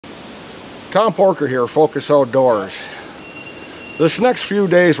Tom Porker here, Focus Outdoors. This next few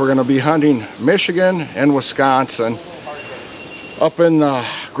days we're going to be hunting Michigan and Wisconsin up in the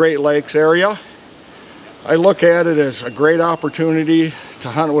Great Lakes area. I look at it as a great opportunity to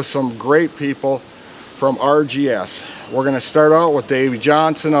hunt with some great people from RGS. We're going to start out with Davey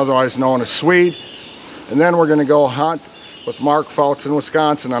Johnson, otherwise known as Swede, and then we're going to go hunt with Mark Fouts in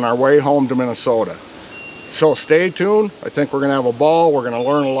Wisconsin on our way home to Minnesota. So stay tuned. I think we're going to have a ball. We're going to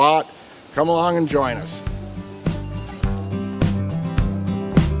learn a lot. Come along and join us.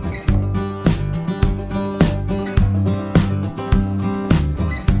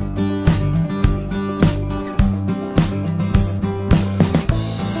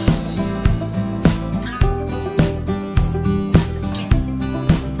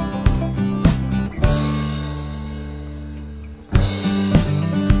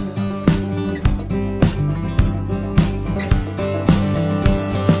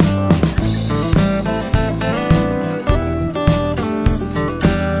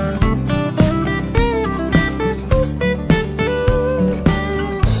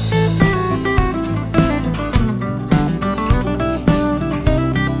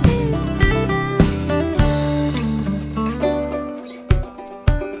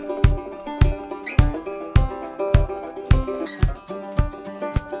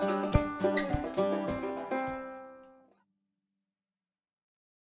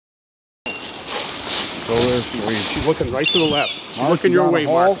 She's looking right to the left. She's looking your way,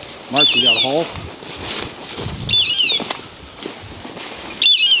 Mark. Mark, you got a hole?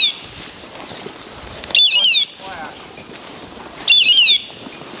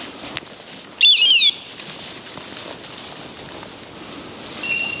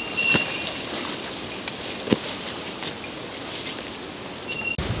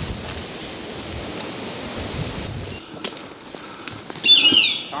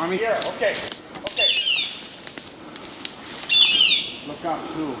 Tommy? Yeah, okay. Look out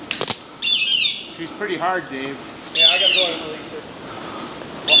too. She's pretty hard, Dave. Yeah, I gotta go ahead and release her.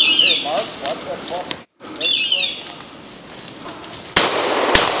 Hey, Mark, watch that ball.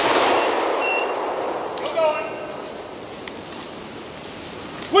 Still going.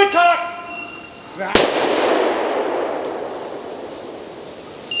 Split cock!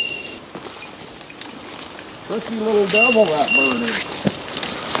 Tricky little devil, that bird is.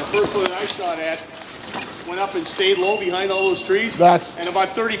 The first one I shot at went up and stayed low behind all those trees. And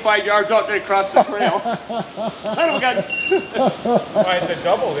about 35 yards out there across the trail. Son of a gun. I had the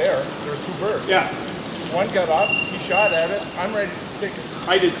double there. There were two birds. Yeah. One got up, he shot at it. I'm ready to take it.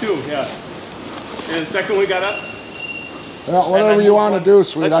 I did too, yeah. And the second one got up. Well, whatever you want to do,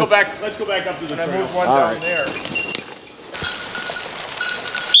 sweet. Let's go back up to the And I trail. moved one All down right. there.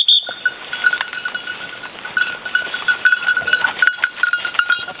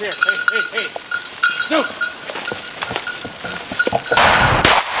 Up here. Hey. Snoop!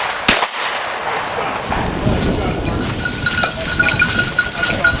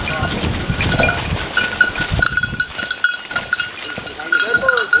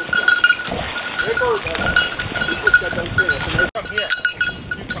 Come here.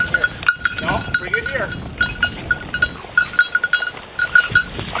 You come here. No, bring it here.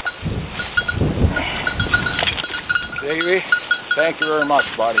 Davey, thank you very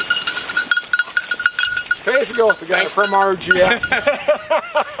much, buddy. Pays to go with the guy from RGS.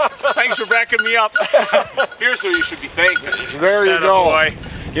 Thanks for backing me up. Here's who you should be thanking. There you go. Boy.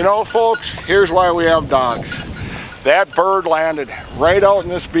 You know, folks, here's why we have dogs. That bird landed right out in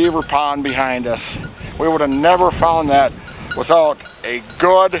this beaver pond behind us. We would have never found that without a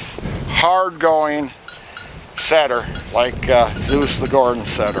good, hard-going setter like Zeus the Gordon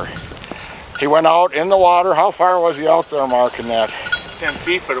setter. He went out in the water. How far was he out there marking that? 10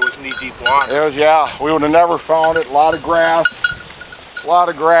 feet, but it was knee-deep water. It was, yeah, we would have never found it. A lot of grass.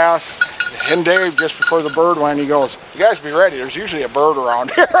 And Dave, just before the bird went, he goes, "You guys be ready, there's usually a bird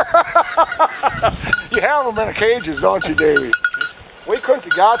around here." You have them in the cages, don't you, Davey? We couldn't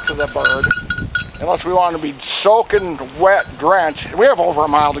have got to the bird unless we wanted to be soaking wet, drenched. We have over a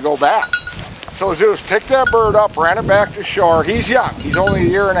mile to go back. So Zeus picked that bird up, ran it back to shore. He's young, he's only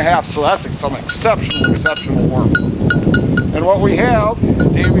 1.5 years, so that's some exceptional work. And what we have,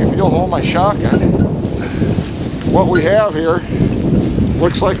 Davey, if you'll hold my shotgun, what we have here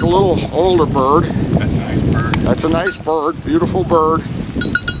looks like a little older bird. That's a nice bird. That's a nice bird, beautiful bird.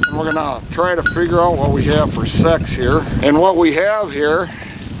 And we're gonna try to figure out what we have for sex here. And what we have here,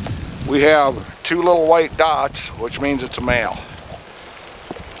 we have 2 little white dots, which means it's a male.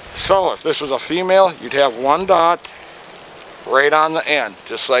 So if this was a female, you'd have 1 dot right on the end,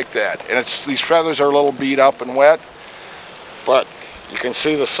 just like that. And these feathers are a little beat up and wet, but You can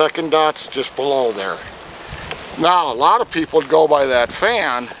see the second dot's just below there. Now, a lot of people would go by that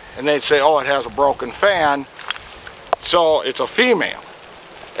fan and they'd say, oh, it has a broken fan, so it's a female.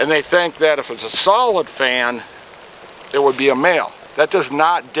 And they think that if it's a solid fan, it would be a male. That does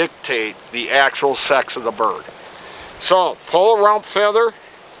not dictate the actual sex of the bird. So, pull a rump feather,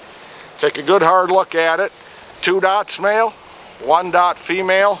 take a good hard look at it. 2 dots male, 1 dot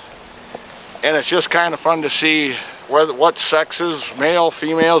female, and it's just kind of fun to see what sexes, male,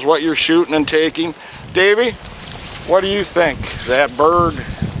 females, what you're shooting and taking. Davey, what do you think? That bird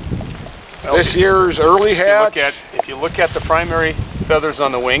this year's early hatch? If you look at the primary feathers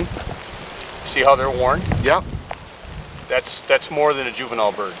on the wing, see how they're worn? Yep. That's more than a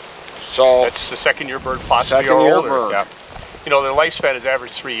juvenile bird. So that's the second-year bird, possibly or older. Bird. Yeah. You know, their lifespan is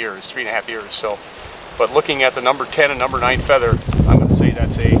average 3 years, 3.5 years. So, but looking at the number 10 and number 9 feather, I'm going to say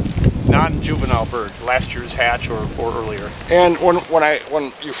that's a non-juvenile bird, last year's hatch or earlier. And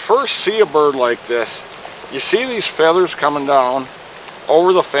when you first see a bird like this, you see these feathers coming down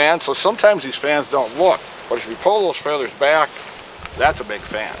over the fan. So sometimes these fans don't look, but if you pull those feathers back, that's a big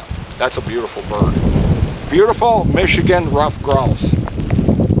fan. That's a beautiful bird. Beautiful Michigan rough grouse.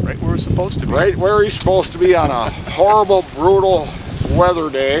 Right where it's supposed to be. Right where he's supposed to be on a horrible, brutal weather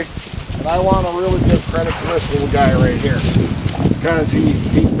day. And I want to really give credit to this little guy right here, because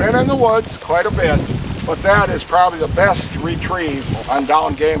he's been in the woods quite a bit, but that is probably the best retrieve on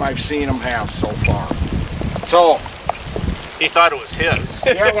down game I've seen him have so far. So he thought it was his.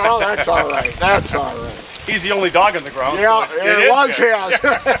 Yeah, well, that's all right. That's all right. He's the only dog on the ground. Yeah, so it was his.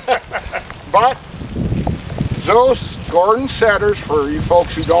 But Zeus Gordon setters, for you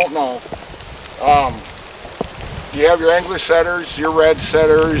folks who don't know, you have your English setters, your red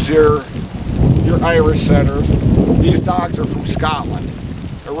setters, your Irish setters. These dogs are from Scotland,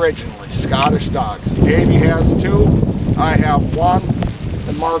 originally, Scottish dogs. Davey has 2, I have 1,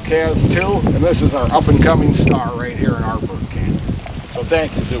 and Mark has 2, and this is our up-and-coming star right here in our bird camp. So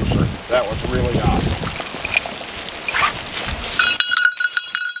thank you, Zeuser. That was really awesome.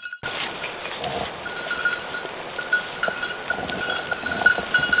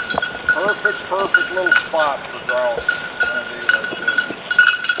 Perfect little spot for grouse on a day like this.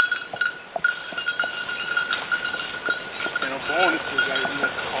 And a bonus for guys who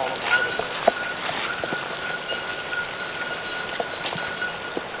have to call them out of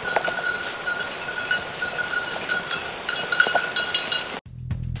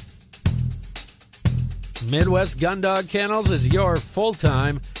it. Midwest Gun Dog Kennels is your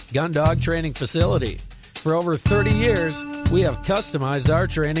full-time gun dog training facility. For over 30 years, we have customized our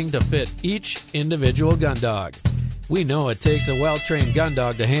training to fit each individual gun dog. We know it takes a well-trained gun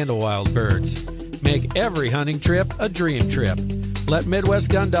dog to handle wild birds. Make every hunting trip a dream trip. Let Midwest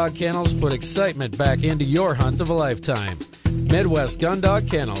Gun Dog Kennels put excitement back into your hunt of a lifetime. Midwest Gun Dog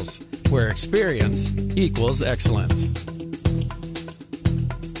Kennels, where experience equals excellence.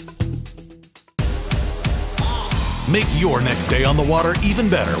 Make your next day on the water even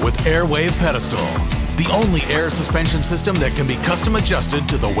better with Airwave Pedestal. The only air suspension system that can be custom adjusted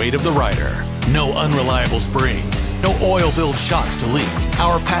to the weight of the rider. No unreliable springs, no oil-filled shocks to leak.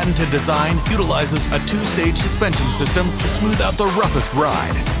 Our patented design utilizes a 2-stage suspension system to smooth out the roughest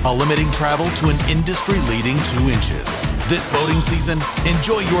ride, while limiting travel to an industry-leading 2 inches. This boating season,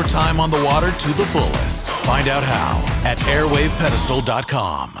 enjoy your time on the water to the fullest. Find out how at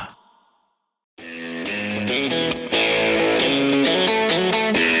airwavepedestal.com.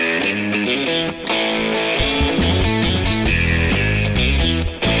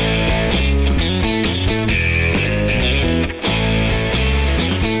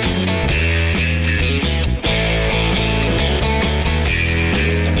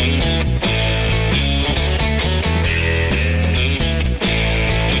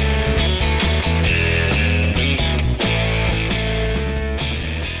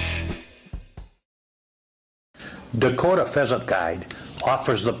 Dakota Pheasant Guide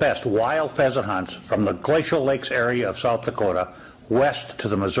offers the best wild pheasant hunts from the Glacial Lakes area of South Dakota west to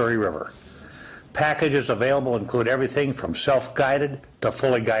the Missouri River. Packages available include everything from self-guided to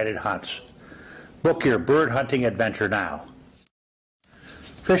fully guided hunts. Book your bird hunting adventure now.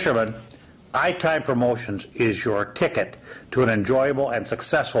 Fishermen, iTime Promotions is your ticket to an enjoyable and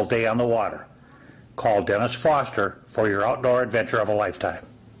successful day on the water. Call Dennis Foster for your outdoor adventure of a lifetime.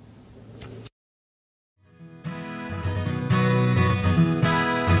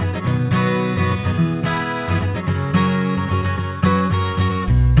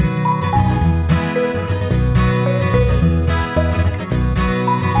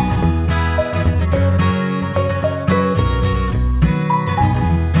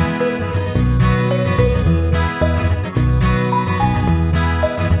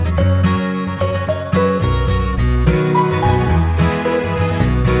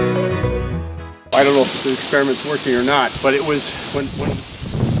 the experiment's working or not, but it was when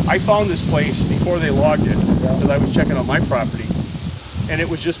I found this place before they logged it, because I was checking out my property, and it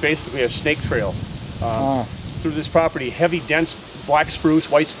was just basically a snake trail through this property, heavy, dense black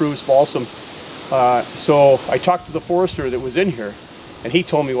spruce, white spruce, balsam. So I talked to the forester that was in here, and he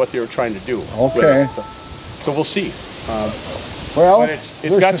told me what they were trying to do. Okay. So we'll see. Well, but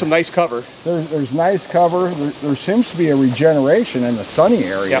it's got some nice cover. There's nice cover. There seems to be a regeneration in the sunny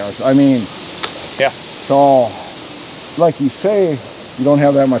areas. Yep. I mean, yeah. So, like you say, you don't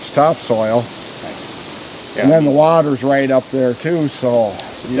have that much topsoil. Yeah. And then the water's right up there too, so...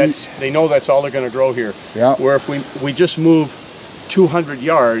 they know that's all they're going to grow here. Yeah. Where if we just move 200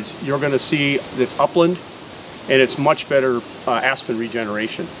 yards, you're going to see it's upland, and it's much better aspen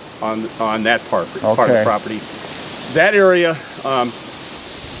regeneration on that part of the property. That area,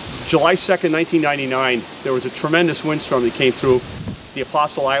 July 2nd, 1999, there was a tremendous windstorm that came through the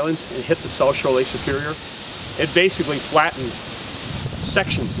Apostle Islands and hit the South Shore Lake Superior. It basically flattened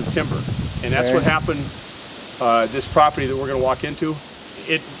sections of timber, and that's what happened. This property that we're going to walk into,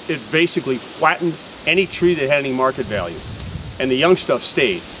 it basically flattened any tree that had any market value, and the young stuff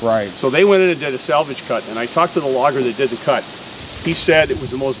stayed. Right. So they went in and did a salvage cut, and I talked to the logger that did the cut. He said it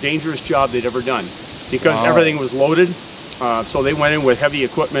was the most dangerous job they'd ever done because everything was loaded. So they went in with heavy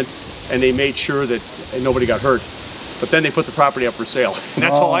equipment, and they made sure that nobody got hurt. But then they put the property up for sale, and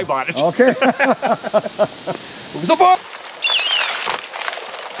that's how I bought it. Okay.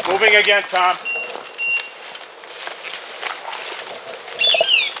 Moving again, Tom.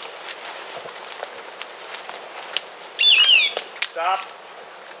 Stop.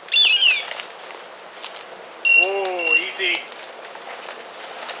 Whoa, easy.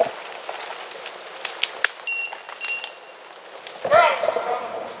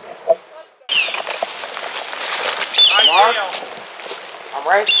 Mark, I'm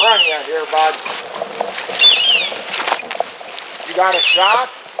right in front of you here, bud. You got a shot?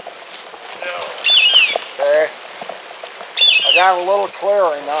 No. Okay. I got a little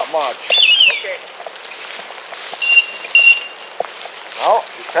clearing, not much. Okay. Oh,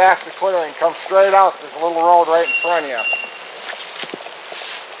 you pass the clearing, come straight out. There's a little road right in front of you.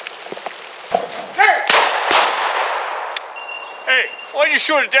 Hey, why'd you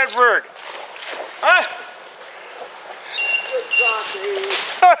shoot a dead bird? Huh? Good shot, dude.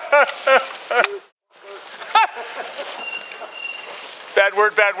 Bad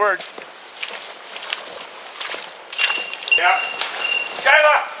word, bad word. Yeah.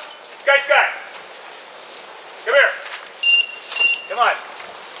 Skyla! Sky! Come here. Come on.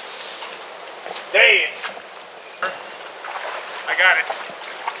 Dave. I got it.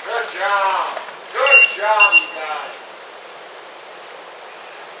 Good job. Good job, you guys.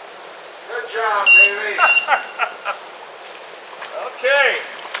 Good job, baby. Okay.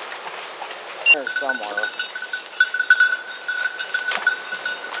 There's somewhere.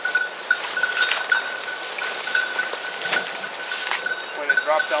 When it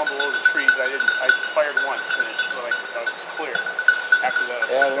dropped down below the trees, I fired once and it was clear. After that.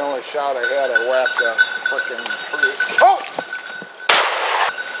 Yeah, the only shot I had, I whacked a frickin' tree. Oh!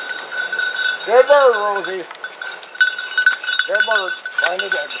 Good bird, Rosie. Good bird. Find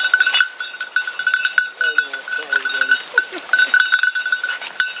it dead.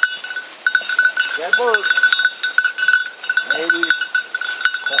 Dead bird. Maybe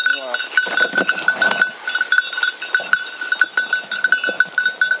something left.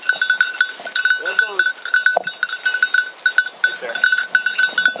 Dead bird. Right there.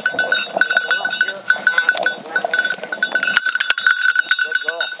 Good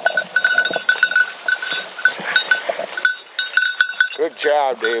girl. Good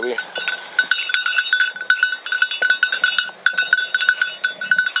job, Davey.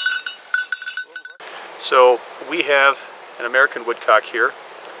 So we have an American woodcock here.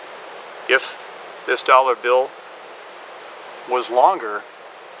 If this dollar bill was longer,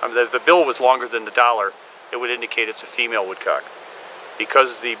 the bill was longer than the dollar, it would indicate it's a female woodcock.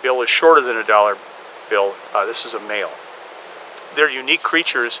 Because the bill is shorter than a dollar bill, this is a male. They're unique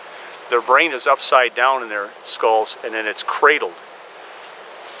creatures. Their brain is upside down in their skulls, and then it's cradled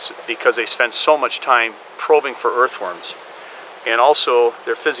because they spend so much time probing for earthworms. And also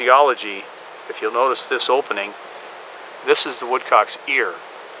their physiology. If you'll notice this opening, this is the woodcock's ear,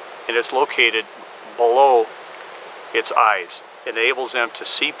 and it's located below its eyes. It enables them to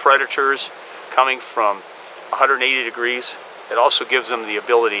see predators coming from 180 degrees. It also gives them the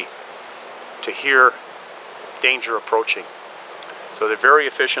ability to hear danger approaching. So they're very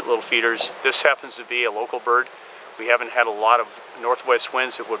efficient little feeders. This happens to be a local bird. We haven't had a lot of northwest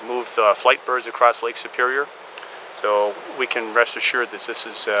winds that would move flight birds across Lake Superior. So we can rest assured that this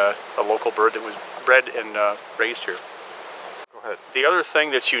is a local bird that was bred and raised here. Go ahead. The other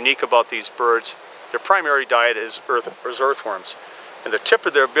thing that's unique about these birds, their primary diet is earthworms. And the tip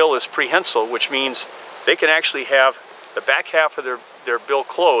of their bill is prehensile, which means they can actually have the back half of their bill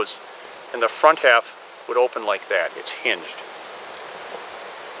closed and the front half would open like that. It's hinged.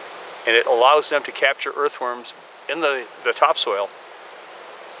 And it allows them to capture earthworms in the topsoil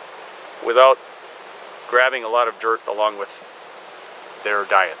without grabbing a lot of dirt along with their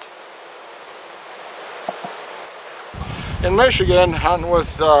diet. In Michigan, hunting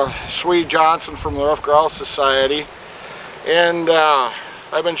with Swede Johnson from the Ruffed Grouse Society, and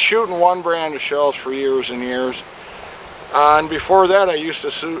I've been shooting one brand of shells for years and years. And before that, I used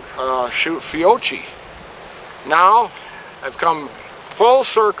to shoot Fiocchi. Now, I've come full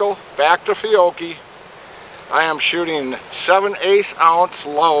circle back to Fiocchi. I am shooting 7/8 ounce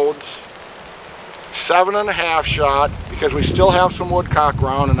loads, 7.5 shot, because we still have some woodcock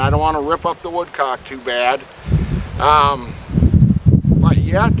around and I don't want to rip up the woodcock too bad. But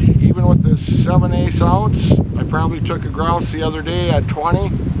yet, even with this 7/8 ounce, I probably took a grouse the other day at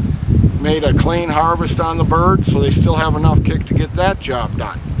 20, made a clean harvest on the bird, so they still have enough kick to get that job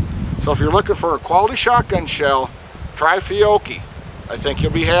done. So if you're looking for a quality shotgun shell, try Fiocchi. I think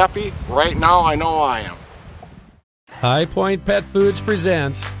you'll be happy. Right now, I know I am. High Point Pet Foods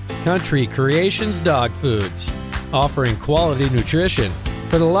presents Country Creations Dog Foods, offering quality nutrition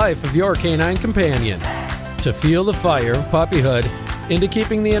for the life of your canine companion. To fuel the fire of puppyhood into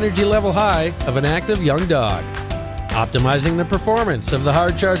keeping the energy level high of an active young dog, optimizing the performance of the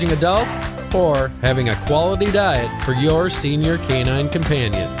hard-charging adult, or having a quality diet for your senior canine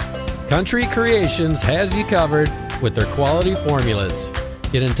companion. Country Creations has you covered with their quality formulas.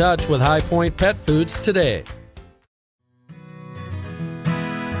 Get in touch with High Point Pet Foods today.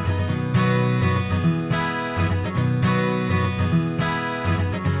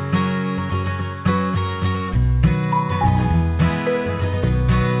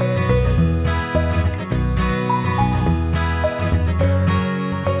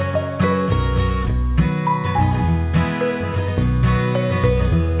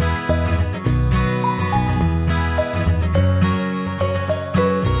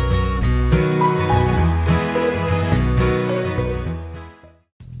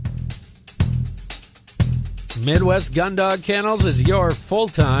 Midwest Gun Dog Kennels is your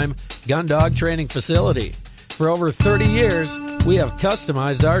full-time gun dog training facility. For over 30 years, we have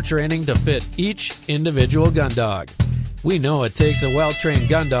customized our training to fit each individual gun dog. We know it takes a well-trained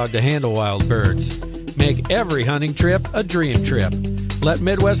gun dog to handle wild birds. Make every hunting trip a dream trip. Let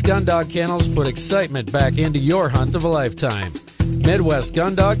Midwest Gun Dog Kennels put excitement back into your hunt of a lifetime. Midwest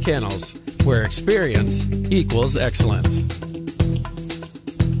Gun Dog Kennels, where experience equals excellence.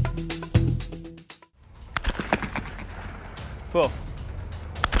 Well,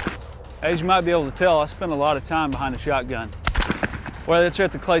 as you might be able to tell, I spend a lot of time behind the shotgun. Whether it's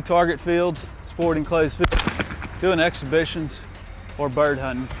at the clay target fields, sporting clays fields, doing exhibitions, or bird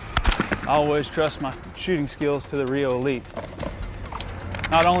hunting, I always trust my shooting skills to the Rio elites.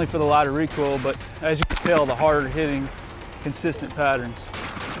 Not only for the lighter recoil, but as you can tell, the harder hitting, consistent patterns.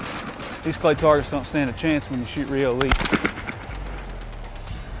 These clay targets don't stand a chance when you shoot Rio elites.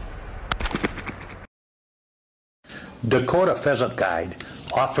 Dakota Pheasant Guide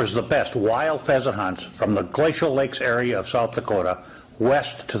offers the best wild pheasant hunts from the Glacial Lakes area of South Dakota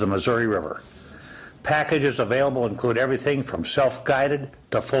west to the Missouri River. Packages available include everything from self-guided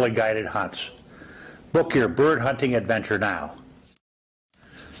to fully guided hunts. Book your bird hunting adventure now.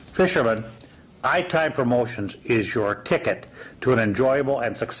 Fishermen, iTime Promotions is your ticket to an enjoyable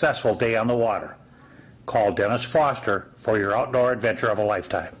and successful day on the water. Call Dennis Foster for your outdoor adventure of a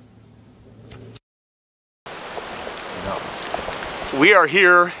lifetime. We are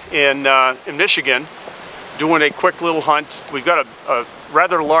here in Michigan doing a quick little hunt. We've got a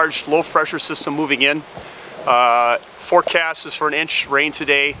rather large low pressure system moving in. Forecast is for 1 inch rain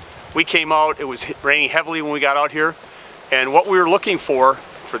today. We came out, it was raining heavily when we got out here. And what we were looking for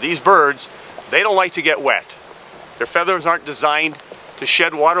these birds, they don't like to get wet. Their feathers aren't designed to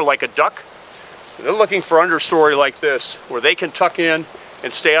shed water like a duck. So they're looking for understory like this, where they can tuck in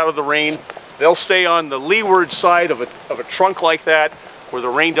and stay out of the rain. They'll stay on the leeward side of a trunk like that, where the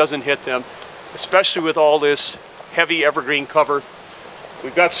rain doesn't hit them, especially with all this heavy evergreen cover.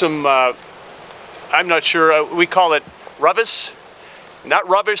 We've got some, I'm not sure, we call it rubbish. Not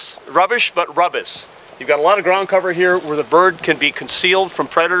rubbish, but rubbish. You've got a lot of ground cover here where the bird can be concealed from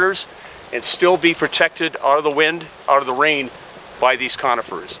predators and still be protected out of the wind, out of the rain by these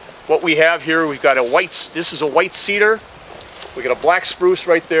conifers. What we have here, we've got this is a white cedar. We got a black spruce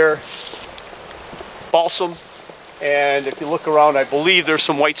right there. Balsam, And if you look around, I believe there's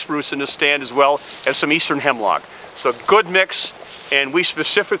some white spruce in this stand as well as some eastern hemlock. So good mix, and we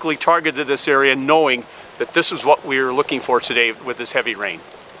specifically targeted this area knowing that this is what we were looking for today with this heavy rain.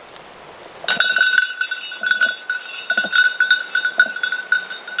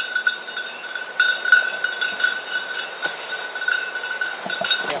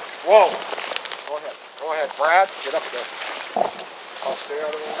 Whoa! Go ahead, Brad. Get up there. I'll stay out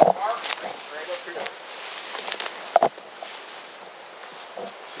of the car. Right up here.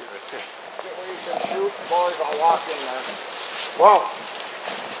 Get where you can shoot, boys. I'll walk in there. Whoa!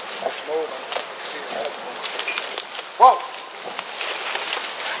 That's moving. See your head moving. Whoa!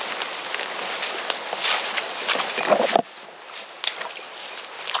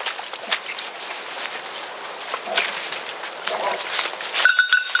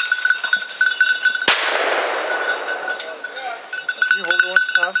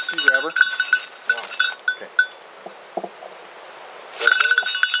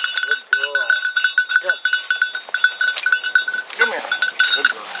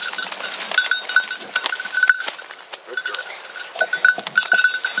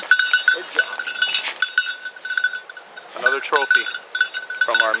 Trophy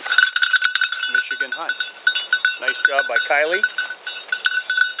from our Michigan hunt. Nice job by Kylie.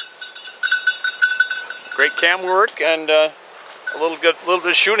 Great cam work, and a little bit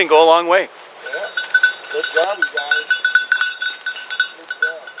of shooting go a long way. Yeah. Good job, you guys. Good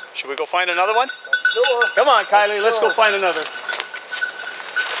job. Should we go find another one? Let's do it. Come on, Kylie. Let's go find another.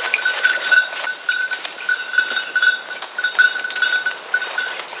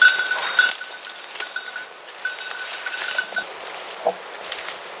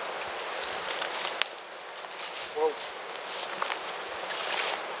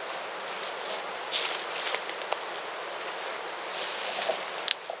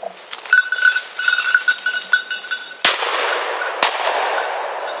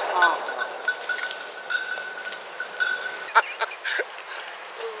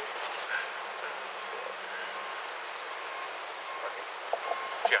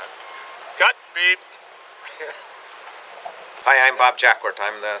 Cut, beep. Hi, I'm Bob Jackwart.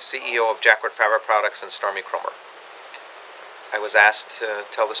 I'm the CEO of Jackwart Fabric Products and Stormy Cromer. I was asked to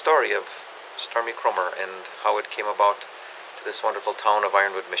tell the story of Stormy Cromer and how it came about to this wonderful town of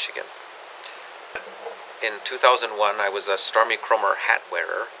Ironwood, Michigan. In 2001, I was a Stormy Cromer hat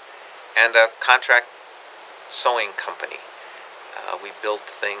wearer and a contract sewing company. We built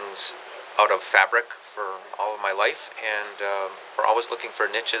things out of fabric for all of my life, and we're always looking for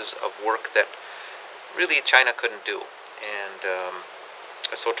niches of work that really China couldn't do. And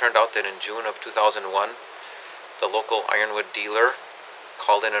so it turned out that in June of 2001, the local Ironwood dealer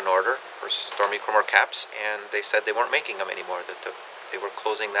called in an order for Stormy Cromer caps, and they said they weren't making them anymore, that they were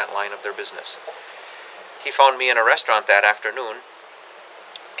closing that line of their business. He found me in a restaurant that afternoon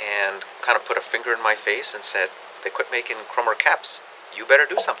and kind of put a finger in my face and said, "They quit making Cromer caps. You better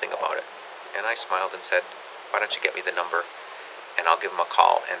do something about it." And I smiled and said, "Why don't you get me the number and I'll give them a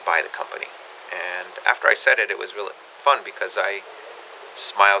call and buy the company." And after I said it, it was really fun because I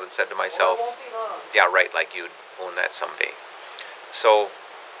smiled and said to myself, "Yeah, right, like you'd own that someday." So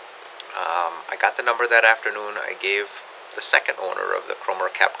I got the number that afternoon. I gave the second owner of the Cromer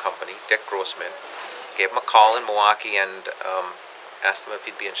Cap Company, Dick Grossman, gave him a call in Milwaukee and asked him if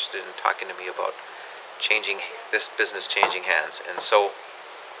he'd be interested in talking to me about this business changing hands. And so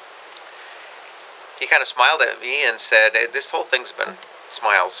he kind of smiled at me and said, "This whole thing's been,"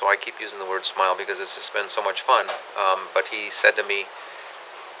 smiles, so I keep using the word smile because this has been so much fun. But he said to me,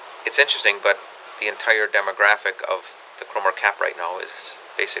 "It's interesting, but the entire demographic of the Cromer cap right now is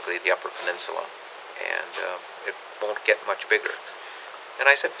basically the Upper Peninsula, and it won't get much bigger." And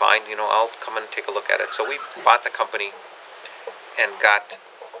I said, "Fine, I'll come and take a look at it." So we bought the company and got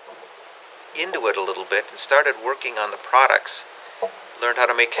into it a little bit and started working on the products. Learned how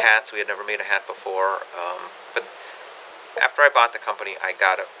to make hats. We had never made a hat before. But after I bought the company, I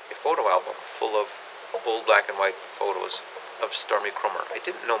got a photo album full of old black and white photos of Stormy Cromer. I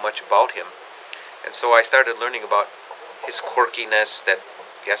didn't know much about him. And so I started learning about his quirkiness, that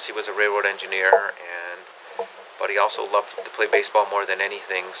yes, he was a railroad engineer, but he also loved to play baseball more than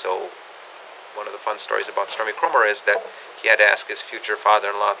anything. So one of the fun stories about Stormy Cromer is that he had to ask his future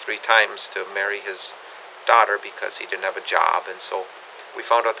father-in-law 3 times to marry his daughter because he didn't have a job. And so we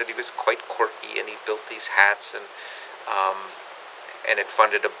found out that he was quite quirky, and he built these hats, and it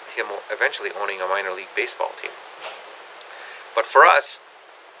funded him eventually owning a minor league baseball team. But for us,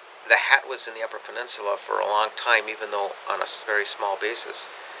 the hat was in the Upper Peninsula for a long time, even though on a very small basis.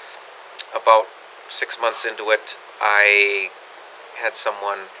 About 6 months into it, I had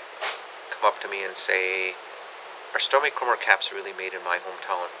someone come up to me and say, "Are Stormy Cromer caps really made in my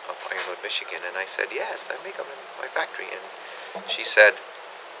hometown of Ironwood, Michigan?" And I said, "Yes, I make them in my factory." And she said,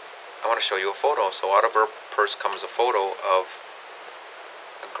 "I want to show you a photo." So out of her purse comes a photo of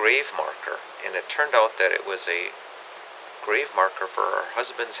a grave marker, and it turned out that it was a grave marker for her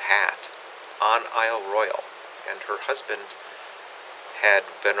husband's hat on Isle Royal. And her husband had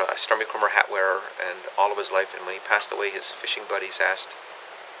been a Stormy Cromer hat wearer and all of his life, and when he passed away, his fishing buddies asked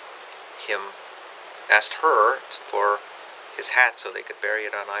her for his hat so they could bury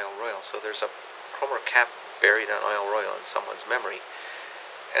it on Isle Royal. So there's a Cromer cap buried on Isle Royal in someone's memory.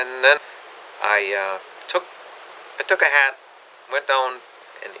 And then I took a hat, went down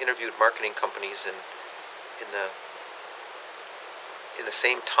and interviewed marketing companies in the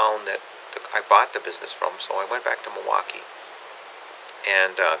same town that I bought the business from. So I went back to Milwaukee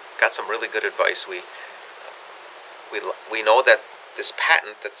and got some really good advice. We know that this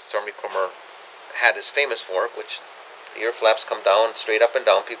patent that Stormy Cromer hat is famous for, which the ear flaps come down straight up and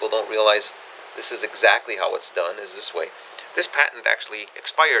down. People don't realize this is exactly how it's done, is this way. This patent actually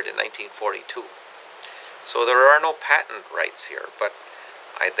expired in 1942. So there are no patent rights here, but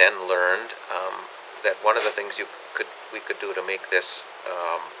I then learned that one of the things we could do to make this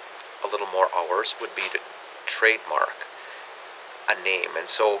a little more ours would be to trademark a name. And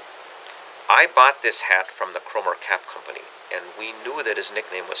so I bought this hat from the Cromer Cap Company, and we knew that his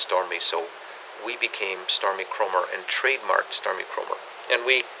nickname was Stormy, so we became Stormy Cromer and trademarked Stormy Cromer. And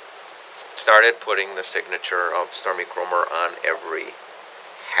we started putting the signature of Stormy Cromer on every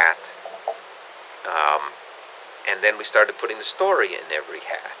hat. And then we started putting the story in every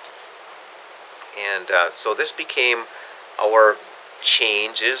hat. And so this became our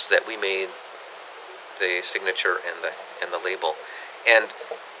changes that we made, the signature and the label. And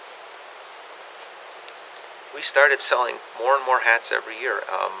we started selling more and more hats every year.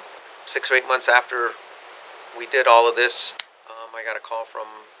 6 or 8 months after we did all of this, I got a call from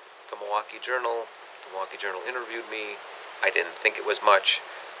the Milwaukee Journal. The Milwaukee Journal interviewed me. I didn't think it was much,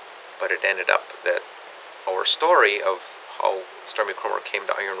 but it ended up that our story of how Stormy Cromer came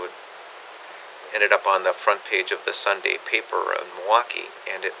to Ironwood ended up on the front page of the Sunday paper in Milwaukee,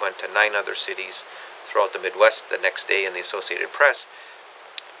 and it went to 9 other cities throughout the Midwest the next day in the Associated Press,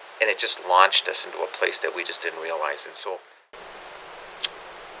 and it just launched us into a place that we just didn't realize. And so,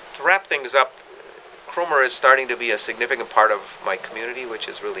 to wrap things up, Cromer is starting to be a significant part of my community, which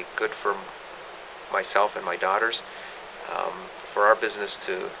is really good for myself and my daughters. For our business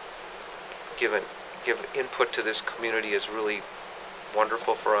to give input to this community is really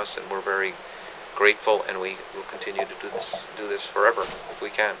wonderful for us, and we're very grateful, and we will continue to do this forever if we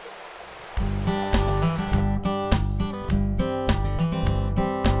can.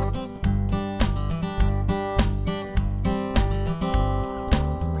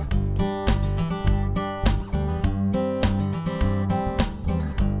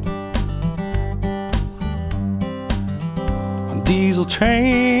 Diesel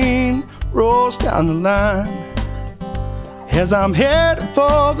train rolls down the line as I'm headed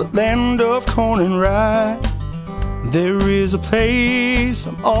for the land of corn and rye. There is a place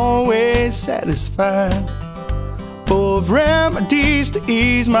I'm always satisfied, full of remedies to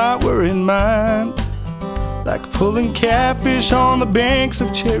ease my worried mind, like pulling catfish on the banks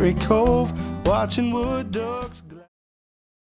of Cherry Cove, watching wood ducks.